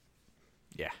think.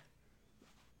 Yeah.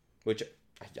 Which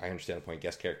I understand the point.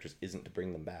 Guest characters isn't to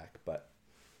bring them back, but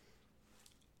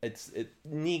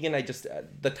Negan. I just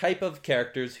the type of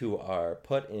characters who are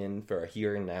put in for a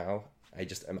here and now.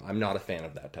 I'm not a fan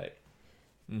of that type.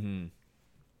 Mm-hmm.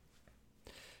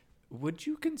 Would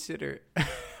you consider,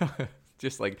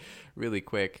 just like really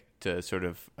quick to sort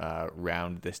of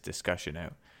round this discussion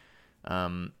out,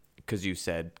 because you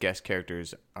said guest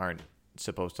characters aren't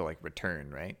supposed to like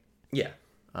return, right? Yeah.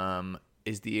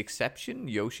 Is the exception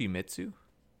Yoshimitsu?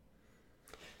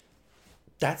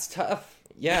 That's tough.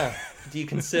 Yeah. Do you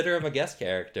consider him a guest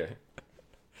character?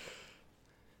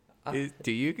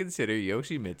 Do you consider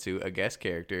Yoshimitsu a guest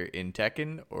character in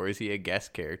Tekken, or is he a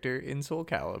guest character in Soul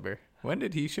Calibur? When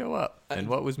did he show up, and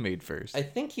what was made first? I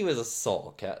think he was a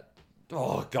Soul Cat.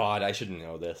 Oh God, I should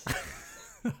know this.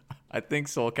 I think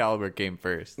Soul Calibur came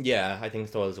first. Yeah, I think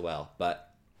so as well.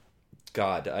 But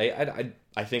God, I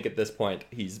think at this point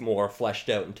he's more fleshed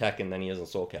out in Tekken than he is in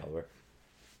Soul Calibur.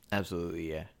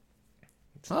 Absolutely, yeah.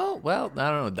 Oh, well, I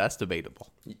don't know. That's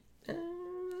debatable.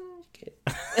 Okay.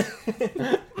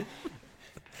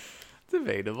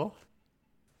 Debatable.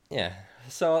 Yeah.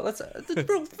 So let's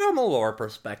from a lore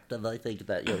perspective, I think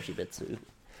that Yoshimitsu.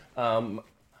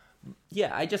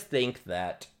 Yeah, I just think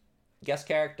that guest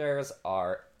characters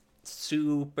are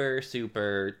super,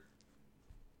 super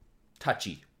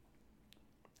touchy.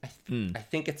 I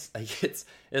think it's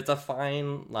a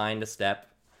fine line to step,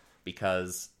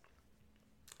 because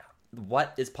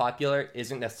what is popular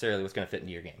isn't necessarily what's going to fit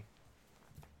into your game.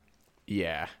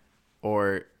 Yeah.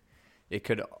 Or it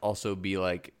could also be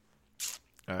like,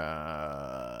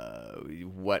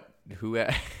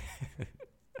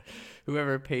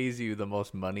 whoever pays you the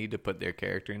most money to put their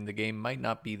character in the game might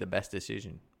not be the best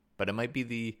decision, but it might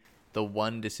be the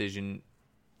one decision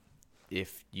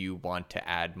if you want to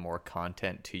add more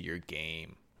content to your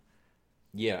game.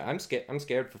 Yeah, I'm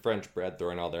scared for French Bread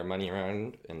throwing all their money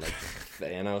around, and like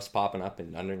Thanos popping up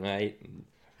in Under Night, and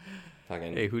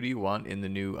fucking Hey, who do you want in the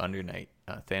new Under Night?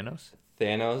 Thanos?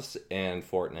 Thanos and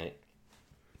Fortnite.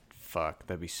 Fuck,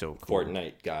 that'd be so cool.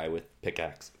 Fortnite guy with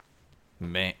pickaxe.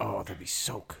 Man, oh, that'd be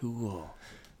so cool.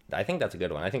 I think that's a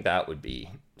good one. I think that would be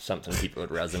something people would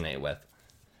resonate with.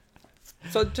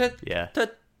 So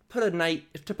to put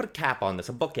a cap on this,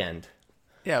 a bookend.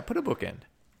 Yeah, put a bookend.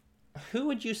 Who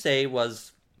would you say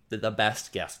was the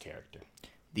best guest character?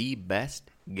 The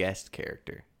best guest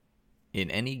character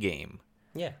in any game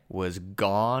Yeah. was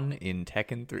Gone in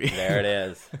Tekken 3. There it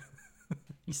is.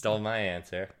 You stole my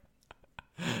answer.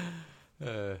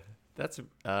 That's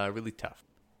really tough.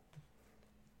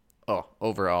 Oh,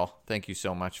 overall, thank you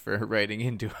so much for writing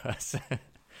into us.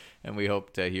 And we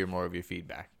hope to hear more of your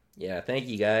feedback. Yeah, thank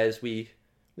you guys. We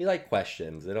like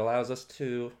questions. It allows us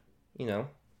to,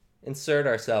 insert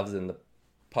ourselves in the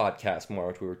podcast more,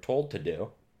 which we were told to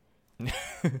do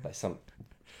by some.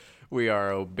 We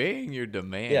are obeying your Yeah.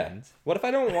 demands. What if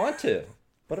I don't want to?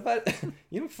 What if I...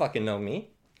 You don't fucking know me.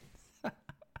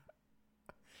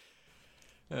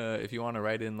 If you want to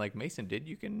write in like Mason did,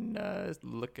 you can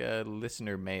look at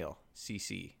listener mail,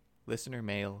 CC. Listener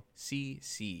mail,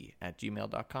 CC at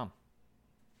gmail.com.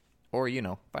 Or,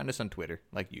 find us on Twitter,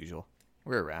 like usual.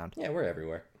 We're around. Yeah, we're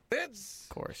everywhere. It's Of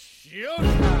course.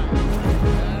 showtime.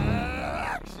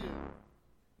 Action.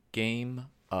 Game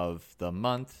of the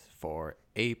month for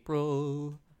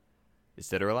April is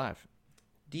Dead or Alive.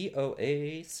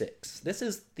 DOA 6. This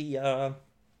is the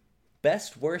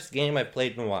best, worst game I've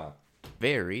played in a while.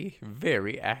 Very,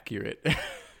 very accurate.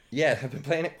 Yeah, I've been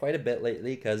playing it quite a bit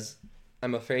lately because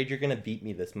I'm afraid you're going to beat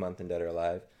me this month in Dead or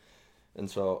Alive. And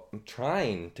so I'm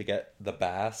trying to get the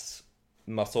Bass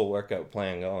muscle workout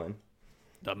plan going.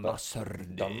 The muscle.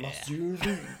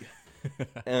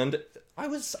 And I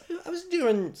was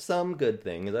doing some good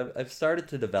things. I've started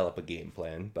to develop a game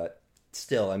plan, but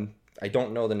still I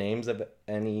don't know the names of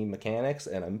any mechanics,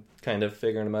 and I'm kind of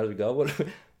figuring them out as we go.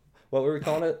 What were we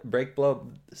calling it? Break, blow,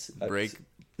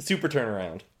 super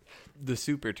turnaround. The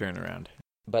super turnaround.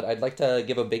 But I'd like to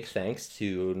give a big thanks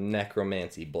to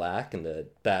Necromancy Black in the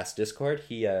Bass Discord.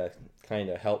 He kind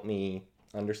of helped me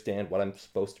understand what I'm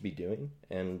supposed to be doing,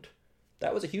 and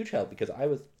that was a huge help because I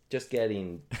was just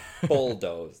getting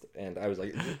bulldozed, and I was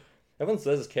like, everyone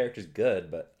says this character's good,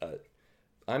 but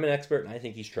I'm an expert, and I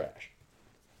think he's trash.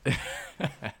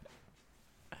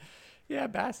 Yeah,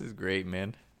 Bass is great,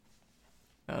 man.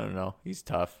 I don't know. He's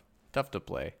tough. Tough to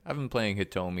play. I've been playing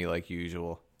Hitomi like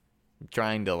usual. I'm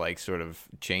trying to like sort of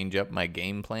change up my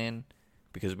game plan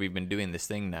because we've been doing this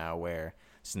thing now where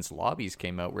since lobbies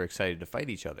came out, we're excited to fight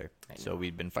each other. So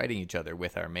we've been fighting each other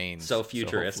with our mains. So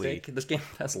futuristic. This game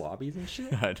has lobbies and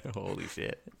shit. Holy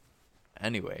shit.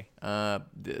 Anyway,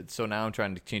 so now I'm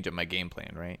trying to change up my game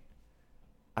plan, right?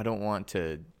 I don't want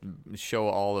to show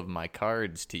all of my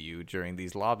cards to you during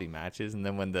these lobby matches, and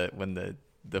then when the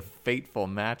fateful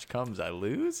match comes, I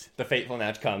lose. The fateful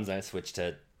match comes, and I switch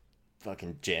to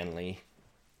fucking Jan Lee.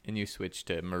 And you switch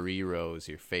to Marie Rose,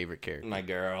 your favorite character. My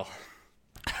girl.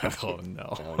 Oh,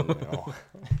 no. Oh, no.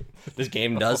 This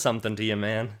game does something to you,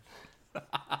 man.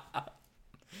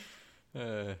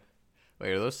 Wait,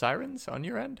 are those sirens on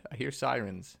your end? I hear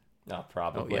sirens. No,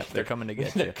 probably. Oh, yeah, they're coming to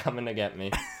get They're you. coming to get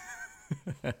me.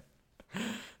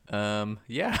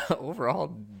 Yeah, overall,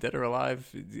 Dead or Alive,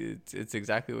 it's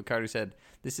exactly what Carter said.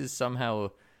 This is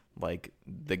somehow, like,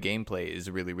 the gameplay is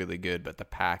really, really good, but the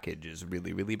package is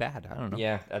really, really bad. I don't know.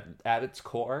 Yeah, at its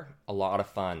core, a lot of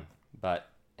fun. But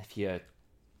if you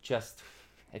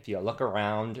look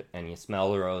around and you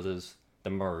smell the roses, the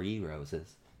Marie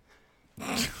roses,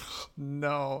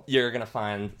 No. you're going to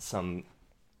find some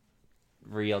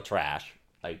real trash.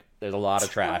 Like, there's a lot of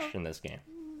trash in this game.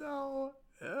 No.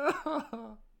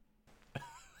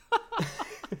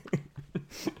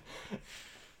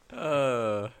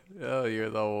 Oh, you're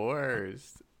the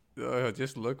worst. Oh,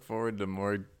 just look forward to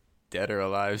more Dead or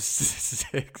Alive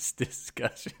 6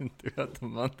 discussion throughout the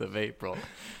month of April.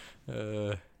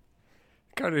 Carter,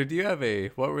 do you have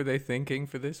what were they thinking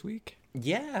for this week?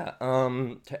 Yeah,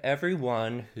 to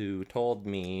everyone who told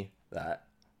me that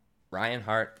Ryan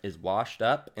Hart is washed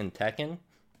up in Tekken,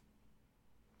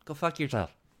 go fuck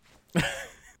yourself.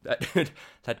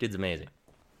 That dude's amazing.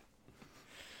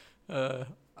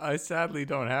 I sadly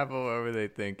don't have a what were they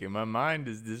thinking. My mind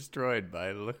is destroyed by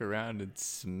I look around and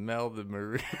smell the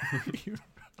Marie.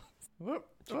 What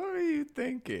were you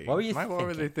thinking? What were you What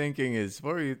were they thinking is,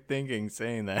 what were you thinking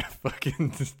saying that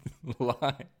fucking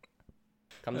line?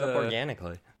 Comes up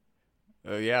organically.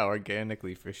 Oh, yeah,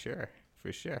 organically, for sure.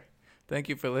 For sure. Thank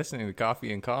you for listening to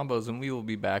Coffee and Combos, and we will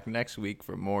be back next week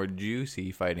for more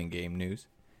juicy fighting game news.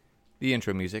 The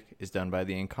intro music is done by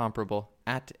the incomparable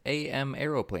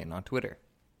 @AMAeroplane on Twitter.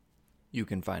 You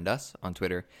can find us on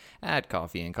Twitter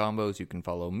 @Coffee and Combos. You can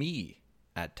follow me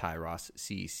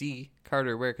 @TyrosCC.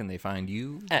 Carter, where can they find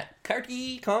you? At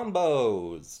Carty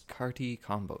Combos. Carty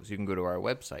Combos. You can go to our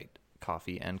website,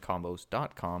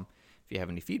 coffeeandcombos.com. If you have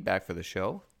any feedback for the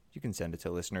show, you can send it to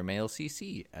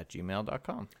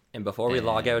listenermailcc@gmail.com. And before we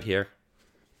log out here,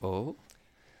 Oh?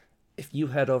 if you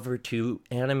head over to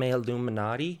Anime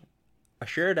Illuminati, a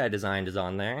shirt I designed is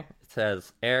on there. It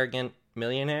says Arrogant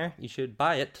Millionaire. You should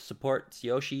buy it to support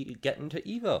Yoshi getting to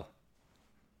Evo.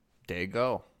 There you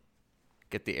go.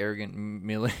 Get the arrogant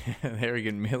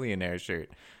millionaire shirt.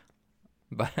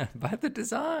 Buy the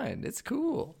design. It's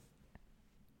cool.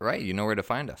 Right, you know where to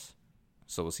find us.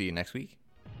 So we'll see you next week.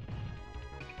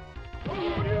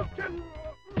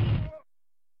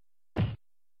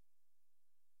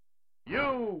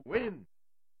 You win.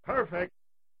 Perfect.